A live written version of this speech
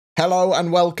Hello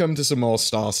and welcome to some more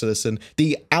Star Citizen.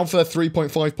 The Alpha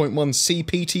 3.5.1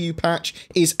 PTU patch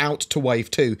is out to Wave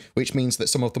 2, which means that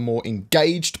some of the more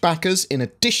engaged backers, in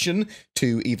addition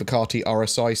to Evocati,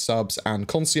 RSI Subs and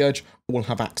Concierge, will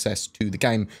have access to the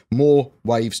game. More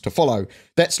waves to follow.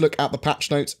 Let's look at the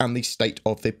patch notes and the state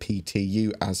of the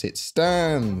PTU as it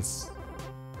stands.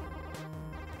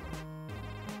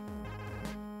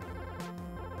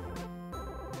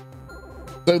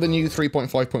 So the new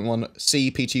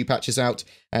 3.5.1 PTU patch is out.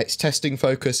 Its testing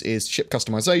focus is ship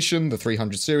customization, the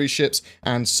 300 series ships,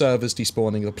 and servers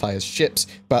despawning the players' ships,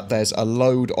 but there's a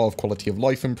load of quality of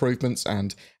life improvements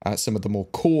and some of the more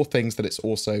core things that it's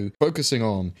also focusing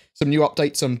on. Some new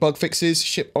updates and bug fixes.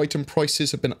 Ship item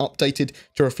prices have been updated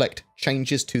to reflect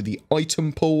changes to the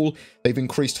item pool. They've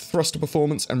increased thruster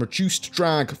performance and reduced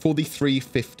drag for the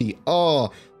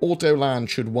 350R. Auto land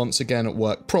should once again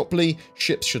work properly.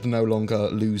 Ships should no longer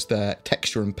lose their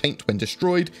texture and paint when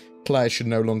destroyed. Players should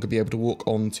no longer be able to walk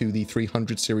onto the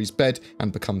 300 series bed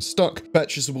and become stuck.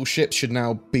 Purchasable ships should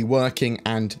now be working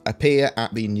and appear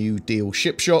at the new deal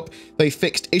ship shop. They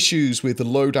fixed issues with the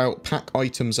loadout pack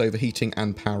items overheating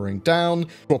and powering down.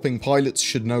 Dropping pilots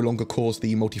should no longer cause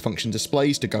the multifunction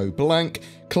displays to go blank.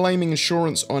 Claiming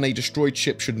insurance on a destroyed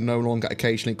ship should no longer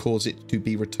occasionally cause it to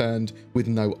be returned with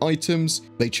no items.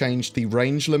 They changed the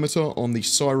range limiter on the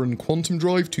Siren Quantum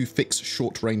Drive to fix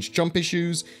short-range jump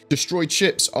issues. Destroyed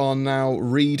ships are now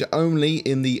read-only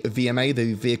in the VMA,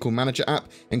 the Vehicle Manager app,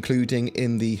 including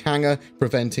in the hangar,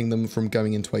 preventing them from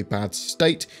going into a bad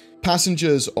state.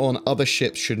 Passengers on other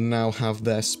ships should now have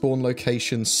their spawn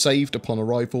location saved upon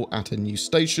arrival at a new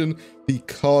station. The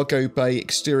cargo bay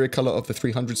exterior color of the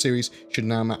 300 series should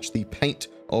now match the paint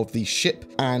of the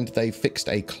ship, and they fixed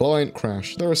a client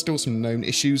crash. There are still some known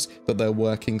issues that they're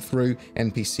working through.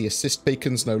 NPC assist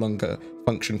beacons no longer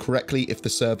function correctly if the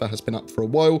server has been up for a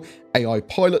while. AI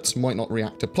pilots might not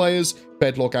react to players.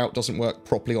 Bed logout doesn't work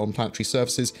properly on planetary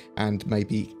surfaces and may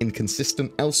be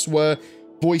inconsistent elsewhere.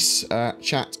 Voice,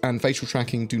 chat, and facial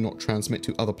tracking do not transmit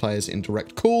to other players in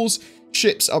direct calls.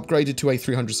 Ships upgraded to a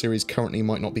 300 series currently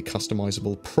might not be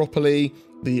customizable properly.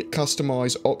 The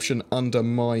customize option under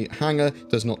my hangar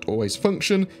does not always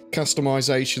function.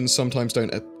 Customizations sometimes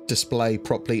don't display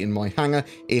properly in my hangar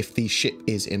if the ship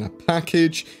is in a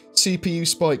package. CPU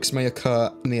spikes may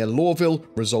occur near Lawville,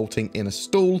 resulting in a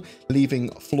stall. Leaving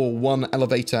floor 1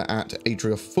 elevator at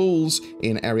Adria Falls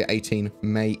in area 18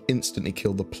 may instantly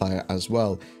kill the player as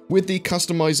well. With the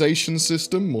customization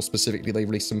system, more specifically, they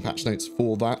released some patch notes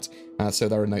for that, so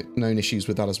there are known issues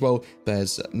with that as well.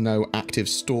 There's no active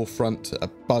storefront, a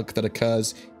bug that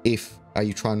occurs if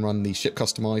you try and run the ship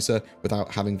customizer without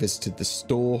having visited the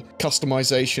store.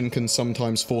 Customization can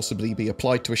sometimes forcibly be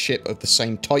applied to a ship of the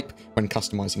same type when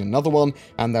customizing another one,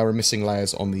 and there are missing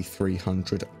layers on the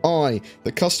 300i.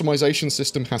 The customization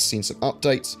system has seen some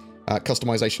updates.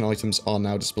 Customization items are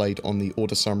now displayed on the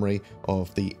order summary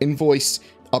of the invoice.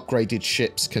 Upgraded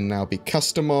ships can now be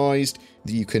customized.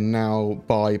 You can now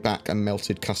buy back a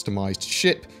melted customized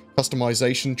ship.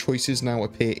 Customization choices now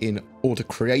appear in order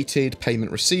created,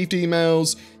 payment received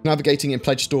emails. Navigating in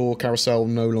Pledge Store carousel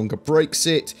no longer breaks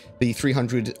it. The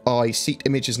 300i seat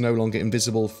image is no longer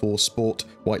invisible for sport,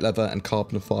 white leather, and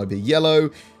carbon fiber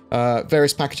yellow.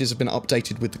 Various packages have been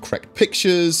updated with the correct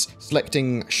pictures.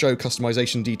 Selecting show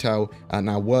customization detail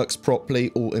now works properly.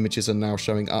 All images are now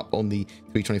showing up on the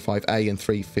 325A and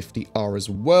 350R as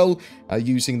well.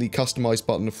 Using the customize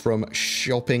button from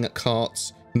shopping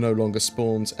carts no longer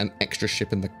spawns an extra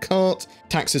ship in the cart.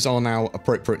 Taxes are now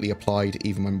appropriately applied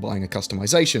even when buying a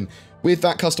customization. With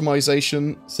that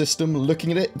customization system,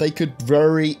 looking at it, they could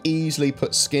very easily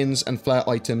put skins and flare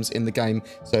items in the game,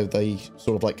 so they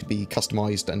sort of like could be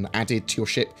customized and added to your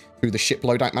ship through the ship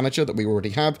loadout manager that we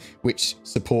already have, which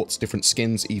supports different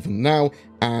skins even now,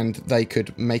 and they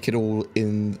could make it all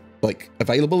in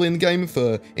available in game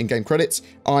for in-game credits.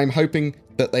 I'm hoping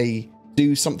that they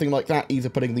do something like that, either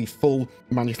putting the full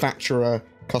manufacturer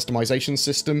customization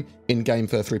system in-game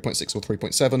for 3.6 or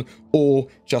 3.7, or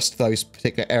just those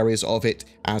particular areas of it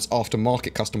as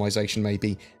aftermarket customization,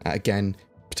 maybe, again,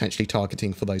 potentially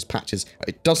targeting for those patches.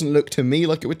 It doesn't look to me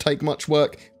like it would take much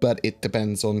work, but it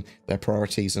depends on their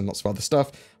priorities and lots of other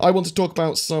stuff. I want to talk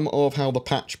about some of how the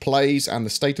patch plays and the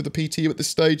state of the PTU at this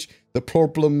stage. The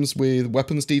problems with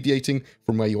weapons deviating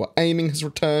from where you are aiming has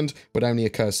returned, but only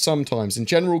occurs sometimes. In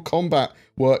general, combat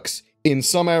works in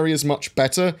some areas much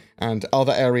better, and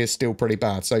other areas still pretty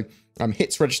bad. So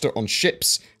hits register on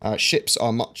ships. Ships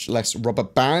are much less rubber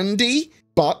bandy,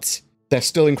 but they're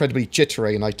still incredibly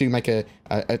jittery, and I do make a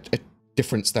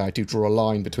difference there. I do draw a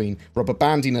line between rubber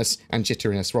bandiness and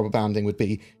jitteriness. Rubber banding would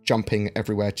be jumping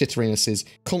everywhere. Jitteriness is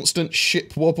constant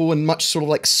ship wobble and much sort of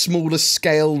like smaller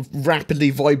scale, rapidly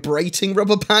vibrating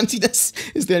rubber bandiness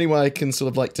is the only way I can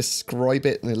sort of like describe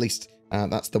it, and at least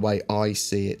that's the way I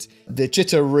see it. The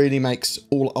jitter really makes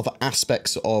all other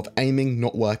aspects of aiming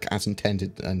not work as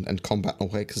intended, and combat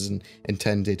not work as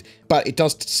intended. But it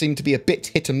does seem to be a bit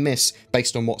hit and miss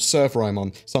based on what server I'm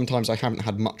on. Sometimes I haven't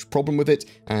had much problem with it,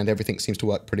 and everything seems to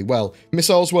work pretty well.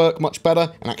 Missiles work much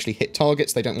better and actually hit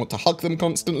targets. They don't want to hug them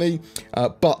constantly,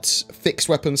 but fixed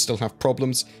weapons still have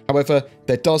problems. However,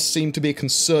 there does seem to be a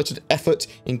concerted effort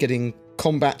in getting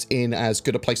combat in as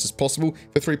good a place as possible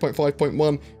for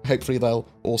 3.5.1. Hopefully they'll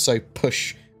also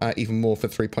push even more for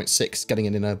 3.6, getting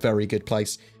it in a very good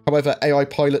place. However, AI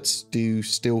pilots do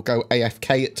still go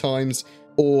AFK at times,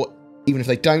 or even if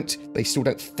they don't, they still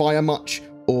don't fire much,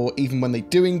 or even when they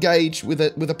do engage with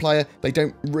a player, they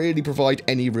don't really provide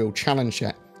any real challenge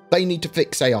yet. They need to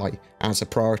fix AI as a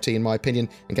priority, in my opinion,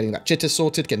 and getting that jitter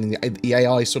sorted, getting the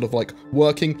AI sort of like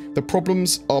working. The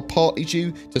problems are partly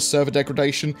due to server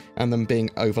degradation and them being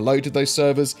overloaded, those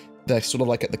servers. They're sort of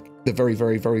like at the very,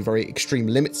 very, very, very extreme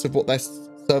limits of what their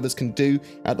servers can do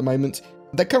at the moment.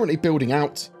 They're currently building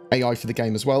out AI for the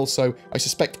game as well, so I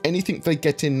suspect anything they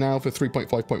get in now for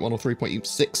 3.5.1 or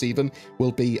 3.6 even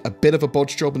will be a bit of a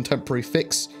bodge job and temporary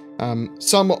fix.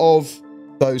 Some of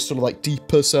those sort of like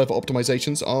deeper server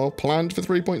optimizations are planned for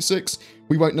 3.6.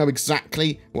 We won't know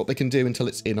exactly what they can do until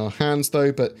it's in our hands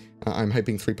though, but I'm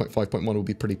hoping 3.5.1 will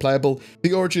be pretty playable.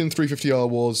 The Origin 350R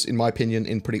was, in my opinion,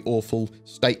 in pretty awful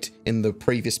state in the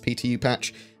previous PTU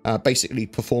patch. Basically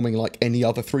performing like any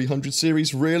other 300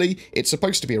 series, really. It's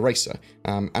supposed to be a racer,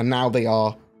 and now they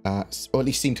are, or at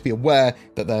least seem to be aware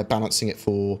that they're balancing it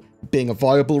for being a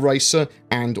viable racer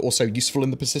and also useful in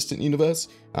the persistent universe.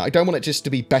 I don't want it just to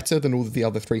be better than all of the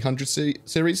other 300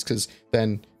 series, because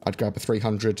then I'd grab a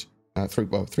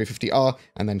 350R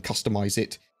and then customize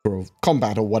it for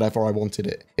combat or whatever I wanted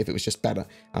it if it was just better.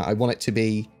 I want it to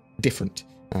be different.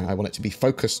 I want it to be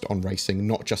focused on racing,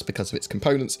 not just because of its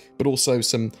components, but also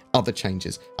some other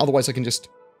changes. Otherwise, I can just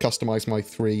customize my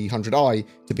 300i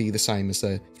to be the same as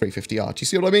the 350R. Do you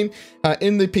see what I mean?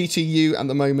 In the PTU at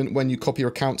the moment, when you copy your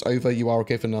account over, you are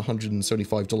given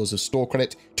 $175 of store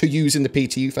credit to use in the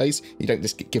PTU phase. You don't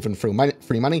just get given free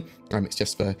money. It's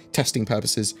just for testing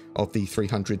purposes of the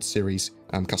 300 series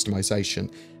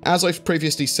customization. As I've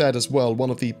previously said as well, one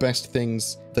of the best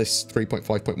things this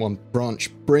 3.5.1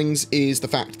 branch brings is the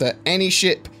fact that any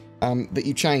ship that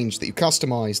you change, that you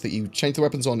customize, that you change the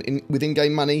weapons on with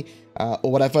in-game money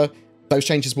or whatever, those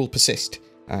changes will persist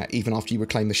even after you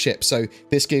reclaim the ship. So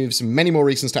this gives many more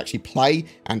reasons to actually play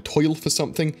and toil for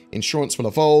something. Insurance will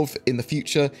evolve in the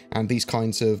future, and these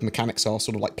kinds of mechanics are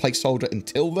sort of like placeholder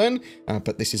until then,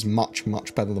 but this is much,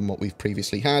 much better than what we've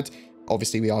previously had.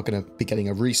 Obviously, we are going to be getting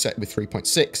a reset with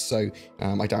 3.6, so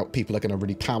I doubt people are going to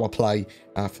really power play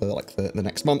for like the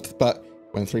next month, but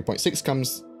when 3.6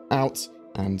 comes out,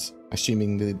 and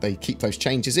assuming that they keep those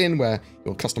changes in where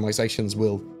your customizations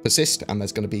will persist and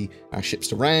there's going to be ships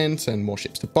to rent and more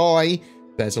ships to buy,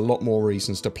 there's a lot more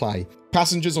reasons to play.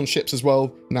 Passengers on ships as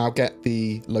well now get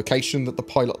the location that the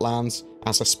pilot lands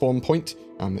as a spawn point,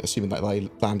 assuming that they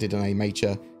landed in a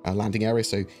major landing area.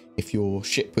 So if your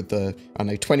ship with the,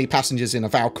 20 passengers in a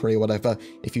Valkyrie or whatever,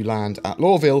 if you land at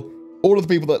Lorville, all of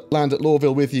the people that land at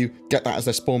Lorville with you get that as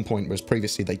their spawn point, whereas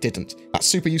previously they didn't. That's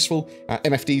super useful.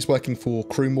 MFDs working for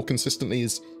crew more consistently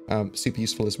is super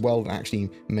useful as well. That actually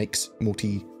makes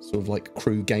multi sort of like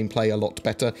crew gameplay a lot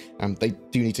better. They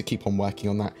do need to keep on working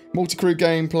on that. Multi-crew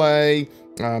gameplay,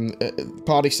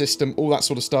 party system, all that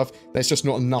sort of stuff. There's just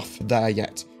not enough there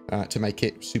yet to make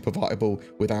it super viable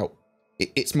without...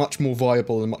 It's much more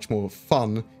viable and much more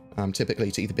fun,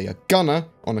 typically, to either be a gunner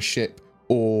on a ship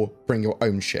or bring your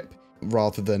own ship,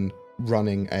 rather than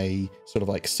running a sort of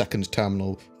like second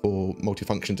terminal for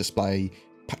multifunction display,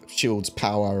 shields,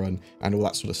 power, and all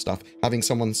that sort of stuff. Having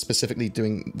someone specifically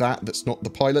doing that's not the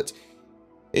pilot,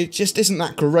 it just isn't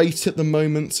that great at the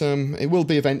moment. It will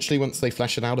be eventually once they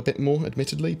flesh it out a bit more,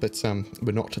 admittedly, but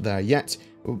we're not there yet.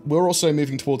 We're also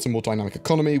moving towards a more dynamic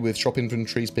economy, with shop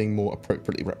inventories being more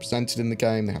appropriately represented in the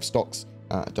game. They have stocks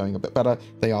doing a bit better.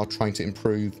 They are trying to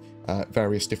improve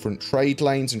various different trade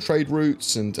lanes and trade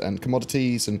routes and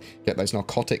commodities, and get those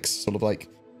narcotics sort of like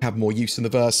have more use in the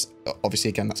verse. Obviously,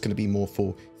 again, that's going to be more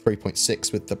for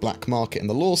 3.6 with the black market and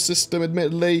the law system,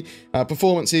 admittedly.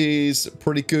 Performance is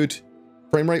pretty good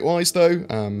frame rate wise though,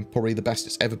 probably the best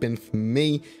it's ever been for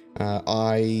me.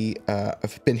 I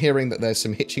have been hearing that there's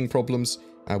some hitching problems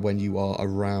when you are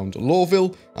around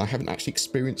Lorville. I haven't actually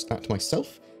experienced that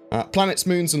myself, Planets,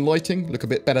 moons, and lighting look a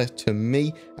bit better to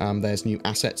me. There's new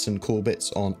assets and core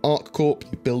bits on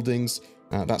ArcCorp, new buildings,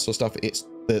 that sort of stuff. It's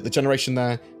the generation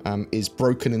there is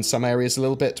broken in some areas a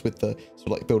little bit, with the sort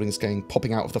of like buildings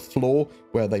popping out of the floor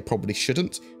where they probably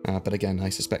shouldn't. But again, I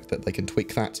suspect that they can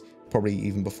tweak that probably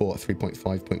even before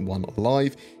 3.5.1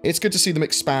 live. It's good to see them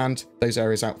expand those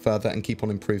areas out further and keep on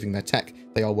improving their tech.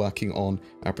 They are working on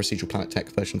Procedural Planet Tech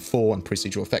version 4 and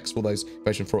Procedural Effects for those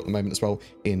version 4 at the moment as well,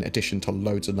 in addition to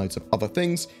loads and loads of other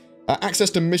things. Access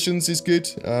to missions is good.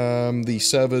 The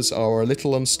servers are a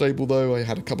little unstable though. I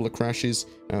had a couple of crashes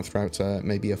throughout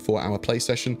maybe a 4-hour play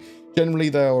session. Generally,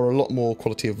 there are a lot more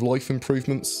quality of life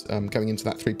improvements going into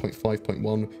that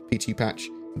 3.5.1 PTU patch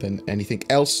than anything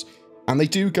else. And they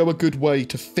do go a good way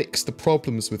to fix the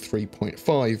problems with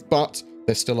 3.5, but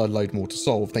there's still a load more to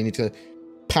solve. They need to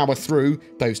power through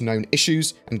those known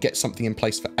issues and get something in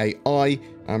place for AI,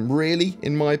 really,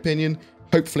 in my opinion.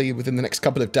 Hopefully within the next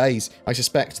couple of days. I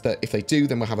suspect that if they do,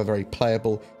 then we'll have a very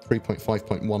playable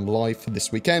 3.5.1 live for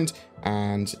this weekend,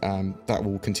 and that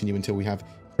will continue until we have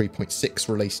 3.6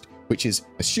 released, which is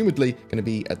assumedly going to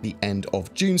be at the end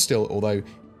of June still, although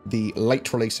the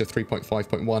late release of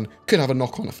 3.5.1 could have a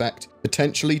knock-on effect,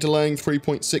 potentially delaying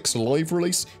 3.6 live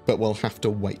release, but we'll have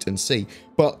to wait and see.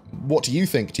 But what do you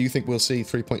think? Do you think we'll see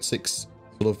 3.6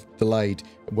 sort of delayed?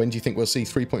 When do you think we'll see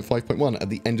 3.5.1? At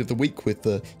the end of the week with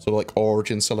the sort of like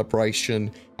Origin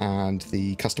celebration and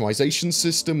the customization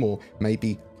system, or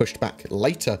maybe pushed back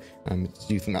later? Do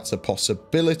you think that's a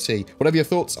possibility? Whatever your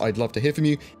thoughts, I'd love to hear from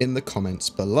you in the comments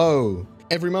below.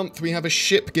 Every month we have a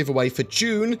ship giveaway. For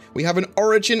June, we have an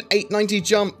Origin 890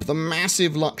 Jump, the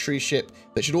massive luxury ship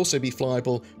that should also be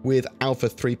flyable with Alpha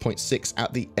 3.6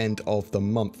 at the end of the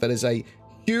month. That is a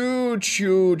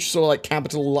huge sort of like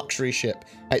capital luxury ship.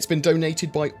 It's been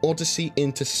donated by Odyssey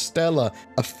Interstellar,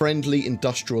 a friendly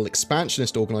industrial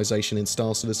expansionist organization in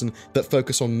Star Citizen that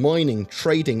focus on mining,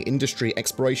 trading, industry,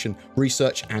 exploration,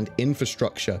 research, and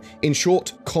infrastructure. In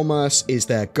short, commerce is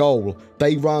their goal.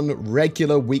 They run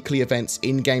regular weekly events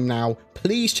in-game now.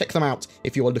 Please check them out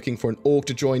if you are looking for an org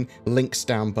to join. Links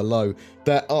down below.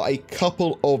 There are a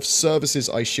couple of services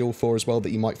I shield for as well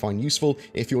that you might find useful.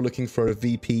 If you're looking for a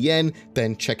VPN,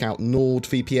 then check out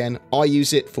NordVPN. I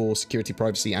use it for security,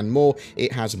 privacy, and more.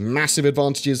 It has massive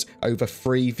advantages over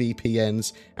free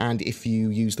VPNs, and if you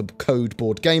use the code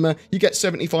BoredGamer, you get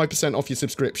 75% off your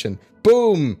subscription.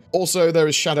 Boom! Also, there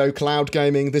is Shadow Cloud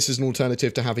Gaming. This is an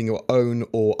alternative to having your own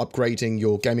or upgrading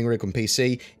your gaming rig on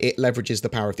PC. It leverages the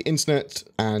power of the internet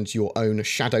and your own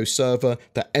Shadow server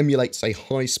that emulates a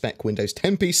high-spec Windows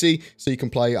 10 PC, so you can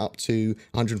play up to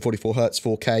 144Hz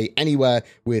 4K anywhere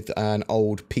with an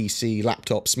old PC,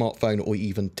 laptop, smartphone, or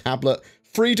even tablet.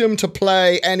 Freedom to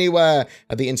play anywhere.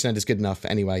 The internet is good enough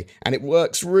anyway, and it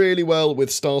works really well with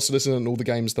Star Citizen and all the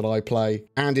games that I play,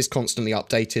 and is constantly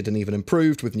updated and even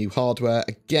improved with new hardware.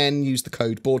 Again, use the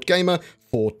code BoredGamer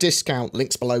for discount.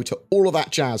 Links below to all of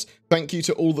that jazz. Thank you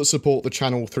to all that support the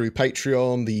channel through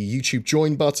Patreon, the YouTube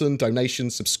join button,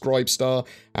 donations, subscribe star,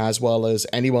 as well as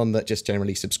anyone that just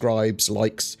generally subscribes,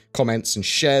 likes, comments, and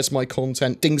shares my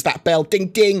content. Dings that bell, ding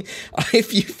ding.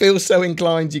 If you feel so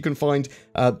inclined, you can find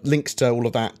links to all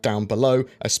of that down below.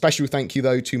 A special thank you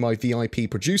though to my VIP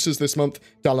producers this month: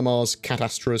 Dalamars,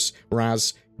 Catastrus,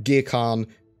 Raz, Gear Khan,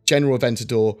 General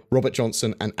Aventador, Robert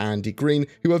Johnson, and Andy Green,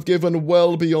 who have given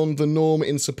well beyond the norm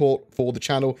in support for the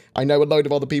channel. I know a load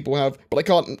of other people have, but I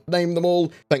can't name them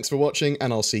all. Thanks for watching,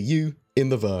 and I'll see you in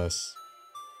the verse.